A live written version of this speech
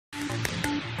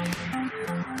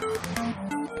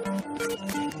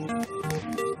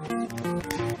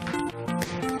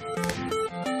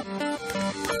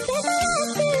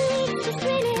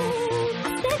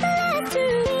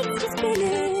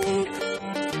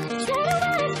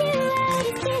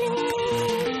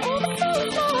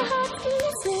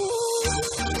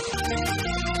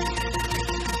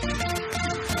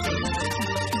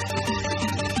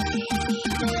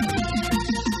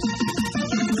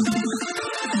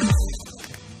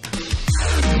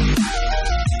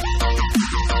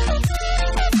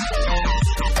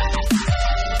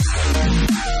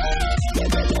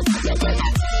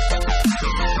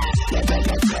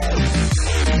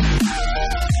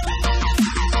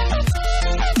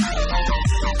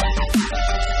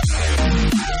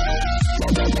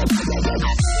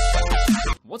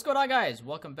on, guys?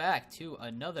 Welcome back to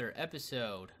another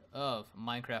episode of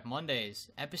Minecraft Mondays,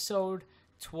 episode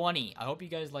 20. I hope you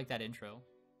guys like that intro.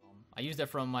 I used it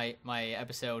from my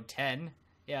episode 10.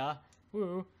 Yeah,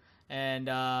 woo. And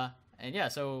yeah,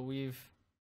 so we've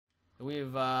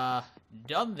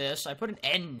done this. I put an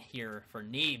N here for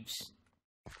Neebs.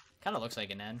 Kind of looks like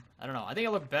an N. I don't know. I think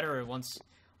it looked better once.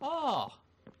 Oh,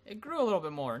 it grew a little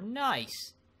bit more.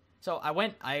 Nice. So I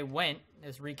went,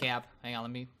 let's recap. Hang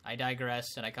on, I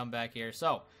digress and I come back here.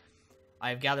 So,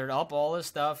 I've gathered up all this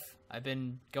stuff. I've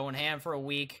been going ham for a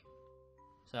week.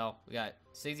 So, we got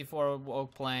 64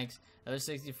 oak planks, another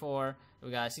 64.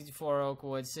 We got 64 oak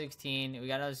wood, 16. We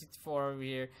got another 64 over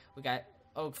here. We got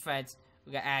oak fence.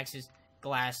 We got axes,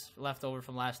 glass left over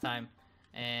from last time.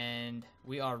 And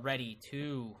we are ready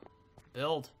to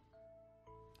build.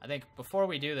 I think before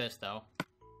we do this, though,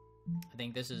 I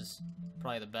think this is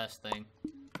probably the best thing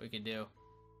we can do.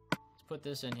 Let's put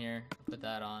this in here, put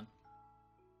that on,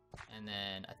 and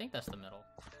then I think that's the middle.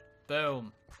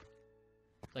 Boom.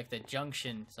 It's like the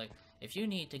junction. It's like, if you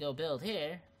need to go build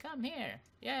here, come here.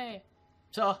 Yay.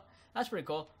 So, that's pretty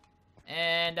cool.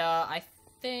 And I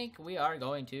think we are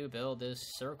going to build this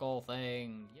circle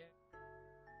thing.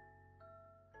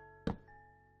 Yeah.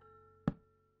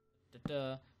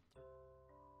 Da-da.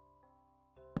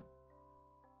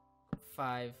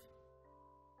 5.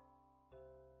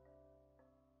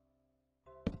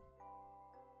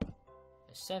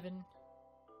 A 7.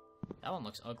 That one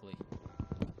looks ugly.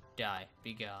 Die.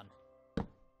 Be gone.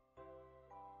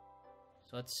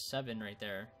 So that's 7 right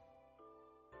there.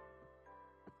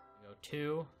 We go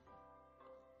 2.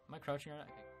 Am I crouching or not?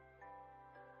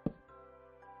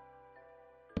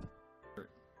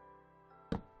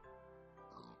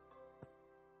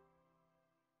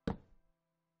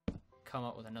 Come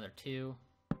up with another 2.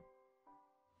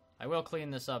 I will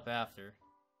clean this up after.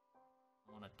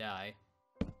 I want to die.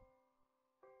 And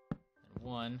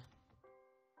 1.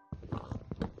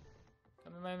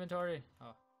 Come in my inventory.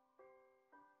 Oh.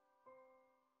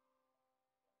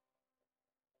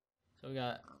 So we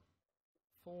got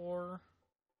 4.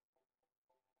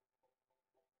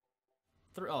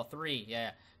 3. Oh, 3.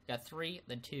 Yeah. We got 3,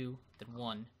 then 2, then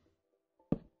 1.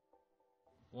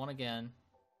 1 again.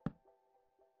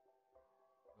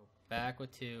 Back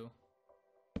with 2.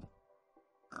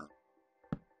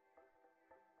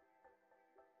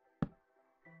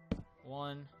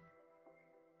 1.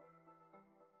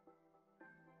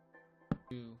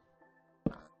 2.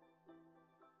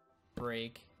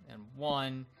 Break. And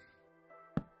 1.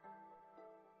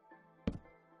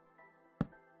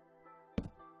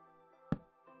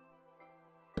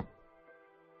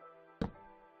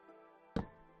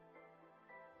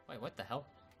 Wait, what the hell?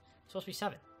 It's supposed to be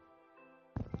 7.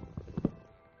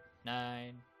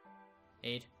 9,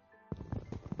 8,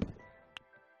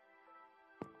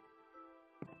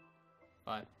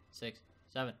 5, 6,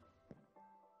 7.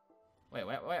 Wait, I'm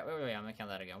gonna count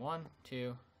that again. 1,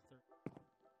 2, 3,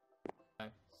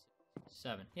 5, 6,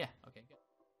 7. Yeah, okay, good.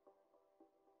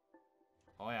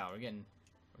 Oh yeah, we're getting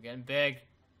big.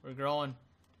 We're growing.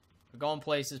 We're going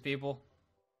places, people.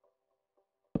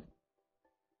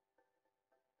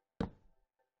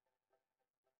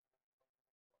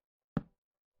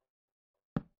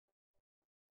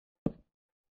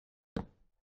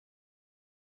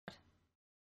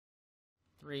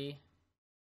 Three.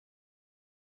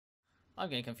 I'm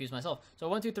getting confused myself. So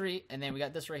 1, 2, 3, and then we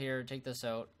got this right here. Take this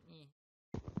out.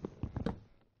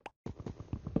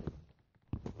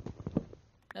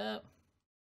 Oh.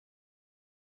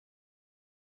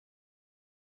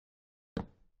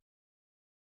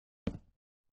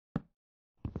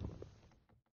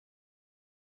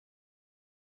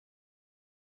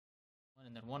 One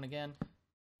and then 1 again.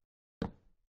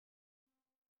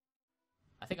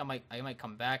 I think I might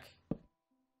come back.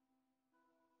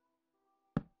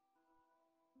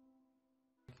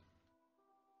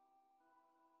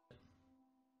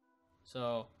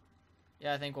 So,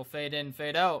 yeah, I think we'll fade in,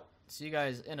 fade out. See you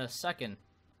guys in a second.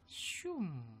 Shoom.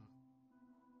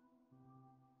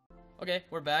 Okay,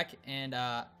 we're back, and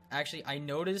actually, I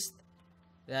noticed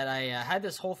that I had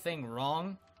this whole thing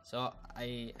wrong. So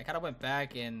I kind of went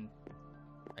back and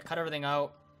I cut everything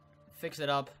out, fixed it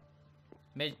up,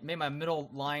 made my middle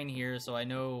line here so I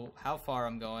know how far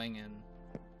I'm going and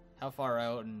how far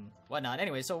out and whatnot.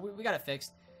 Anyway, so we got it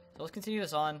fixed. So let's continue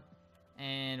this on,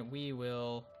 and we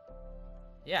will.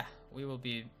 Yeah, we will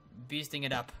be beasting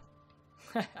it up.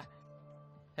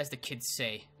 As the kids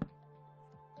say.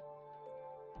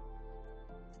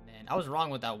 Man, I was wrong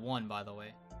with that 1, by the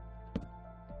way.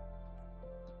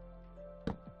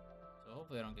 So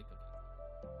hopefully I don't get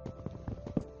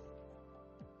confused.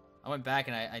 I went back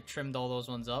and I trimmed all those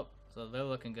ones up So they're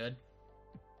looking good.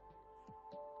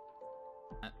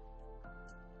 Huh.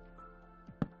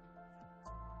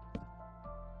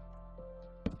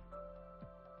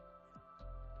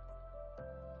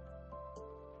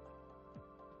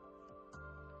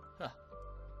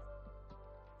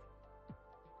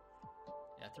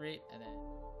 Yeah, 3, and then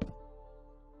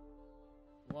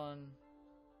 1,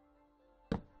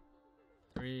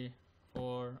 3,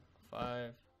 4,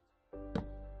 5,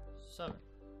 7.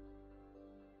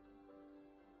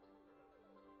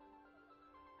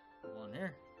 1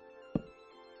 here.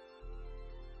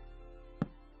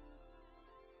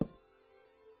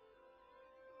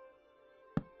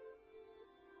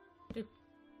 Two.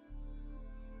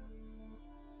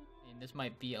 And this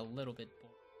might be a little bit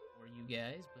boring for you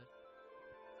guys, but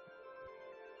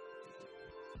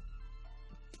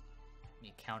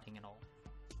me counting and all.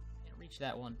 Can't reach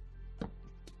that one.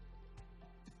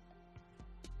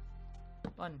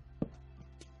 1,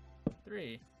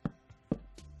 3.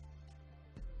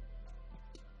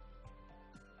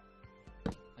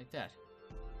 Like that.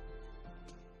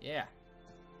 Yeah.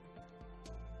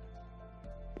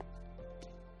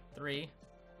 3,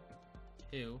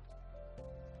 2.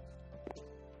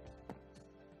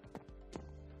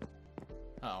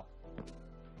 Oh.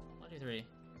 1, 2, 3.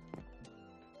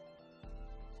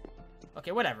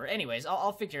 Okay, whatever. Anyways,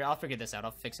 I'll figure this out.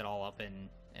 I'll fix it all up and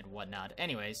whatnot.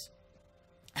 Anyways.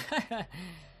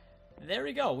 There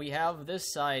we go. We have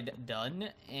this side done,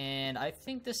 and I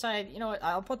think this side, you know what?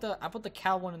 I'll put the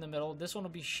cow one in the middle. This one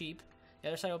will be sheep. The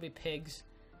other side will be pigs,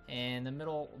 and the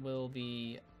middle will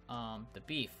be the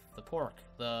beef, the pork,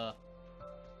 the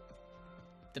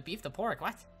beef, the pork.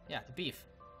 What? Yeah, the beef,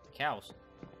 the cows.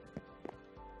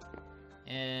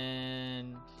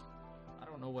 And I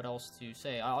don't know what else to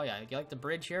say. Oh yeah, you like the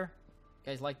bridge here?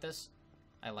 You guys like this?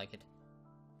 I like it.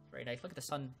 Very nice. Look at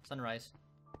the sunrise.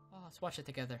 Oh, let's watch it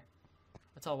together.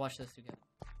 Let's all watch this together.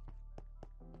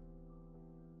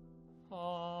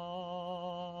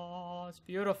 Oh, it's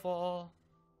beautiful.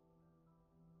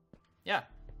 Yeah.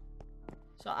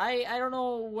 So I don't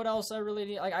know what else I really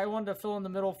need. Like, I wanted to fill in the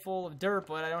middle full of dirt,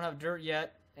 but I don't have dirt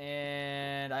yet.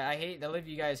 And I hate to leave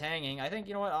you guys hanging. I think,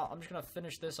 you know what? I'm just going to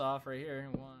finish this off right here.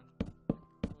 1,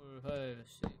 4, 5,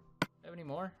 6. Do I have any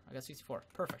more? I got 64.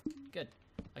 Perfect. Good.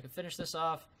 I can finish this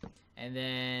off. And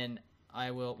then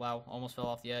I will... Wow, almost fell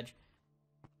off the edge.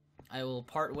 I will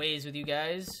part ways with you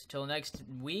guys till next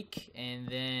week, and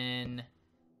then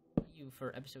see you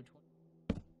for episode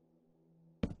 20.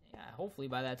 Yeah, hopefully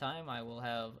by that time I will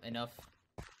have enough,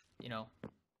 you know,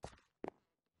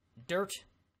 dirt,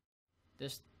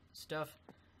 this stuff,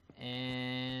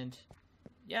 and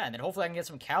yeah, and then hopefully I can get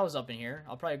some cows up in here.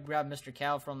 I'll probably grab Mr.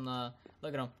 Cow from the,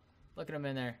 look at him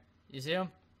in there. You see him?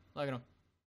 Look at him.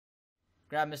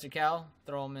 Grab Mr. Cow,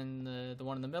 throw him in the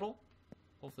one in the middle.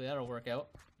 Hopefully that'll work out.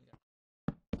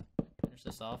 Finish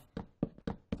this off.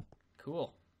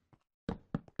 Cool.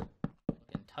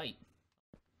 Looking tight.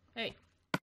 Hey.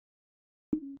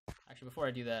 Actually, before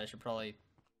I do that, I should probably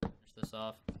finish this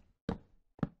off.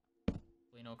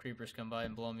 Hopefully no creepers come by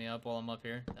and blow me up while I'm up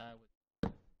here. I've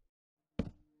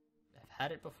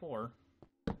had it before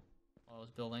while I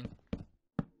was building.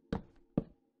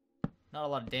 Not a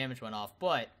lot of damage went off,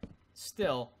 but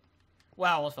still.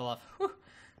 Wow, almost fell off. Whew.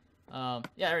 Yeah,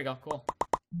 there we go. Cool.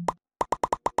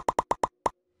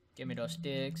 Give me those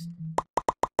sticks.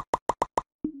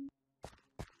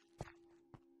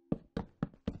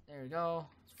 There we go.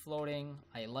 It's floating.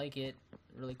 I like it.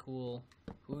 Really cool.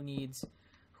 Who needs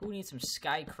some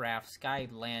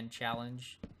Skyland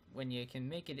challenge when you can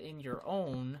make it in your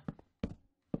own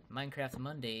Minecraft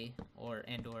Monday or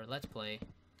Let's Play.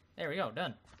 There we go.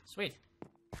 Done. Sweet.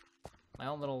 My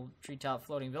own little treetop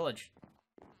floating village.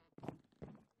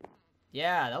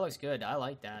 Yeah, that looks good. I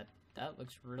like that. That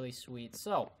looks really sweet.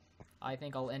 So, I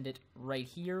think I'll end it right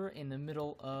here in the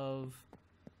middle of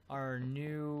our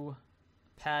new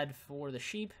pad for the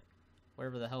sheep.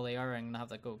 Wherever the hell they are, I'm going to have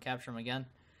to go capture them again.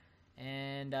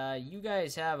 And you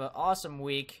guys have an awesome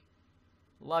week.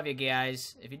 Love you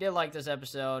guys. If you did like this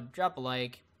episode, drop a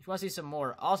like. If you want to see some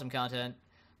more awesome content,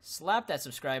 slap that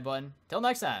subscribe button. Till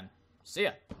next time. See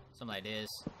ya. Something like this.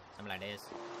 Something like this.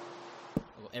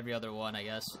 Every other one, I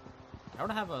guess. I don't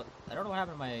know what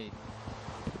happened to my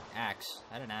axe.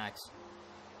 I had an axe.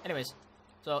 Anyways,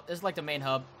 so this is like the main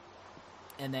hub.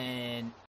 And then